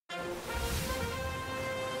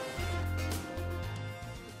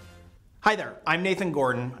Hi there, I'm Nathan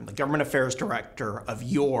Gordon. I'm the Government Affairs Director of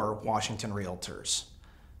your Washington Realtors.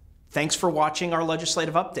 Thanks for watching our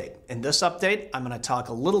legislative update. In this update, I'm going to talk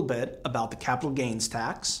a little bit about the capital gains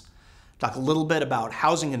tax, talk a little bit about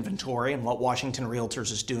housing inventory and what Washington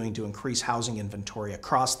Realtors is doing to increase housing inventory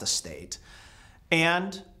across the state,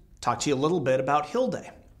 and talk to you a little bit about Hill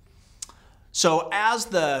Day. So as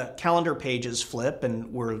the calendar pages flip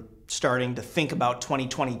and we're starting to think about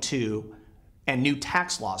 2022 and new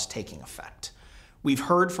tax laws taking effect, we've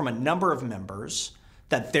heard from a number of members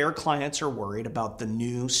that their clients are worried about the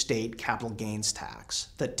new state capital gains tax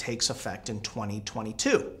that takes effect in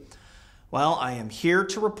 2022. Well, I am here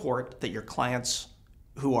to report that your clients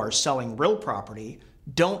who are selling real property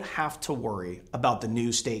don't have to worry about the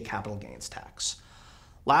new state capital gains tax.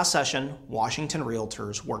 Last session, Washington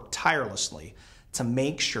Realtors worked tirelessly to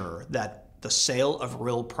make sure that the sale of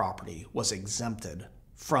real property was exempted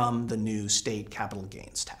from the new state capital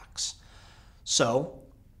gains tax. So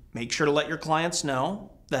make sure to let your clients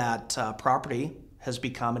know that property has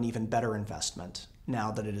become an even better investment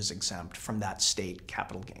now that it is exempt from that state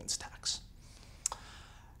capital gains tax.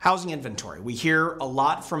 Housing inventory. We hear a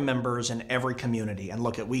lot from members in every community, and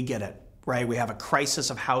look, we get it, right? We have a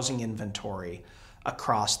crisis of housing inventory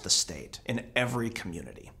across the state in every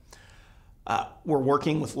community. We're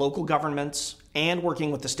working with local governments and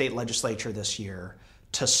working with the state legislature this year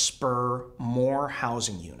to spur more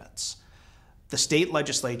housing units. The state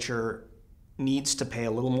legislature needs to pay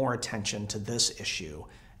a little more attention to this issue,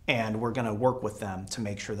 and we're going to work with them to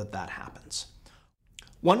make sure that that happens.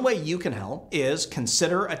 One way you can help is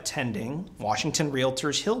consider attending Washington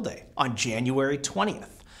Realtors Hill Day on January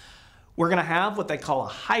 20th. We're going to have what they call a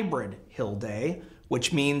hybrid Hill Day,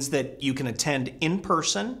 which means that you can attend in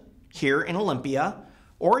person here in Olympia,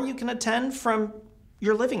 or you can attend from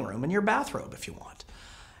your living room in your bathrobe if you want.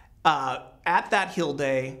 At that Hill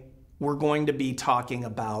Day, we're going to be talking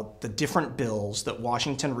about the different bills that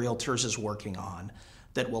Washington Realtors is working on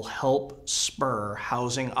that will help spur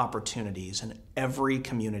housing opportunities in every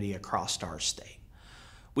community across our state.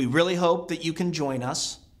 We really hope that you can join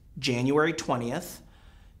us January 20th.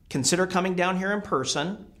 Consider coming down here in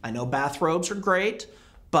person. I know bathrobes are great,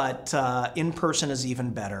 but in person is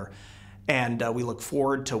even better. And we look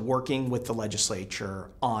forward to working with the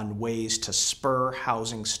legislature on ways to spur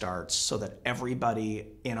housing starts so that everybody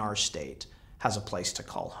in our state has a place to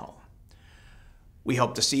call home. We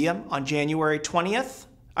hope to see you on January 20th,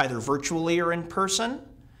 either virtually or in person.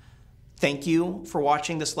 Thank you for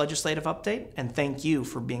watching this legislative update, and thank you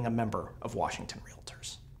for being a member of Washington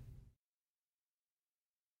Realtors.